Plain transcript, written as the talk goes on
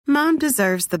Mom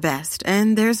deserves the best,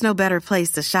 and there's no better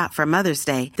place to shop for Mother's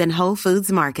Day than Whole Foods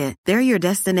Market. They're your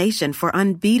destination for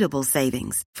unbeatable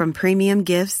savings, from premium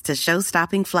gifts to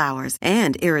show-stopping flowers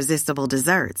and irresistible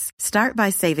desserts. Start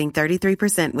by saving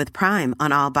 33% with Prime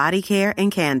on all body care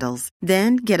and candles.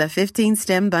 Then get a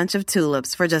 15-stem bunch of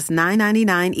tulips for just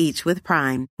 $9.99 each with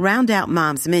Prime. Round out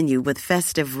Mom's menu with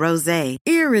festive rosé,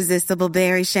 irresistible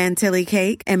berry chantilly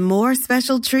cake, and more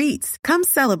special treats. Come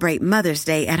celebrate Mother's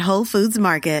Day at Whole Foods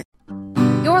Market.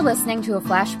 You're listening to a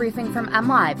flash briefing from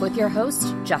MLive with your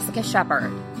host, Jessica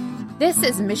Shepard. This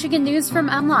is Michigan News from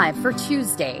MLive for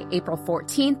Tuesday, April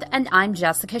 14th, and I'm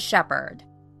Jessica Shepard.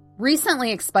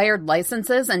 Recently expired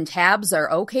licenses and tabs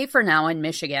are okay for now in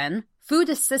Michigan. Food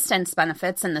assistance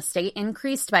benefits in the state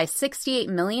increased by $68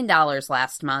 million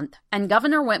last month, and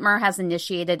Governor Whitmer has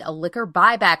initiated a liquor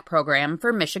buyback program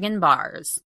for Michigan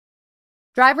bars.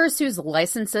 Drivers whose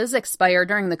licenses expire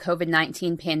during the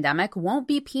COVID-19 pandemic won't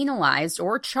be penalized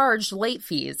or charged late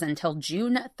fees until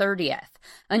June 30th.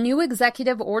 A new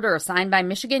executive order signed by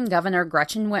Michigan Governor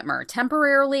Gretchen Whitmer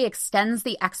temporarily extends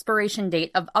the expiration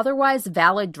date of otherwise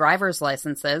valid driver's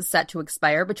licenses set to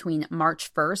expire between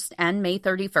March 1st and May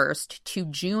 31st to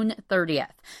June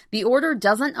 30th. The order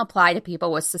doesn't apply to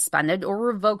people with suspended or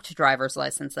revoked driver's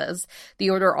licenses. The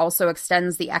order also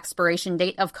extends the expiration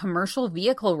date of commercial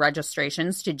vehicle registration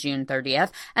to June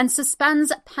 30th and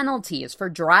suspends penalties for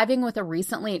driving with a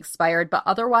recently expired but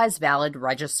otherwise valid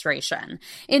registration.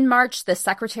 In March, the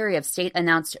Secretary of State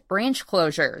announced branch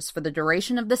closures for the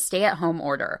duration of the stay-at-home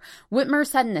order. Whitmer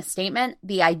said in a statement,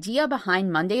 "The idea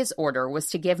behind Monday's order was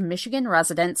to give Michigan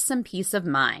residents some peace of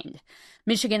mind."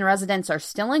 Michigan residents are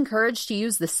still encouraged to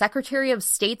use the Secretary of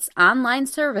State's online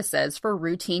services for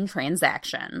routine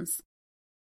transactions.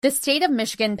 The state of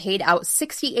Michigan paid out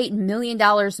 $68 million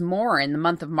more in the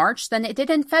month of March than it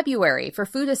did in February for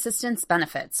food assistance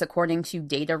benefits, according to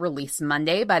data released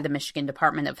Monday by the Michigan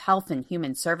Department of Health and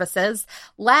Human Services.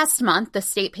 Last month, the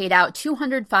state paid out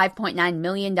 $205.9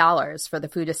 million for the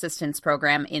food assistance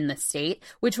program in the state,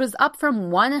 which was up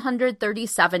from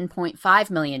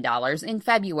 $137.5 million in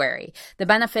February. The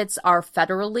benefits are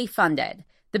federally funded.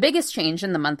 The biggest change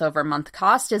in the month-over-month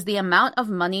cost is the amount of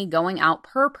money going out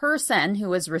per person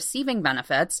who is receiving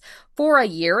benefits. For a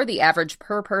year, the average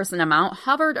per-person amount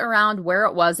hovered around where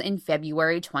it was in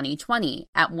February 2020,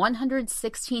 at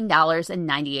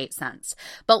 $116.98.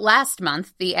 But last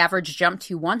month, the average jumped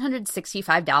to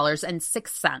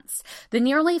 $165.06. The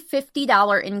nearly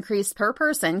 $50 increase per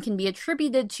person can be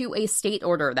attributed to a state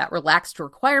order that relaxed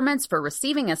requirements for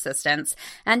receiving assistance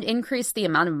and increased the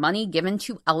amount of money given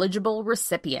to eligible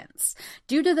recipients.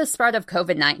 Due to the spread of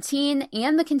COVID-19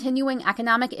 and the continuing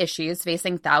economic issues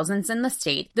facing thousands in the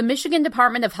state, the Michigan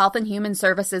Department of Health and Human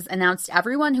Services announced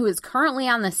everyone who is currently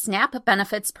on the SNAP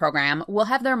benefits program will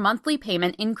have their monthly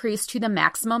payment increased to the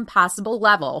maximum possible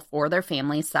level for their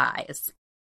family size.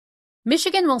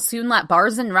 Michigan will soon let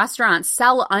bars and restaurants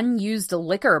sell unused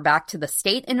liquor back to the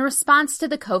state in response to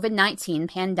the COVID-19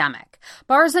 pandemic.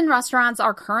 Bars and restaurants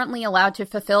are currently allowed to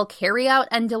fulfill carry-out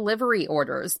and delivery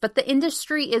orders, but the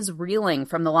industry is reeling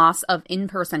from the loss of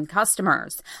in-person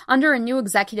customers. Under a new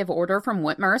executive order from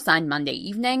Whitmer signed Monday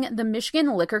evening, the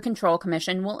Michigan Liquor Control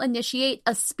Commission will initiate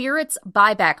a spirits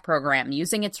buyback program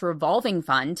using its revolving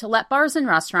fund to let bars and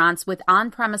restaurants with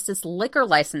on-premises liquor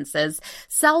licenses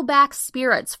sell back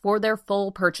spirits for their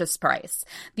full purchase price.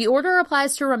 The order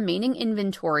applies to remaining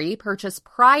inventory purchased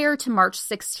prior to March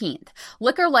 16th.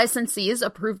 Liquor licensees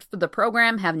approved for the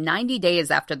program have 90 days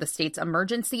after the state's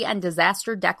emergency and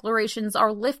disaster declarations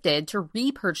are lifted to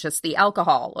repurchase the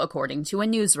alcohol, according to a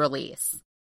news release.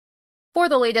 For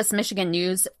the latest Michigan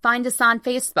news, find us on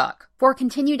Facebook. For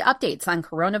continued updates on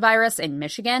coronavirus in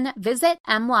Michigan, visit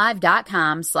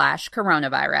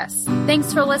mlive.com/coronavirus.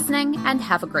 Thanks for listening and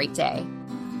have a great day.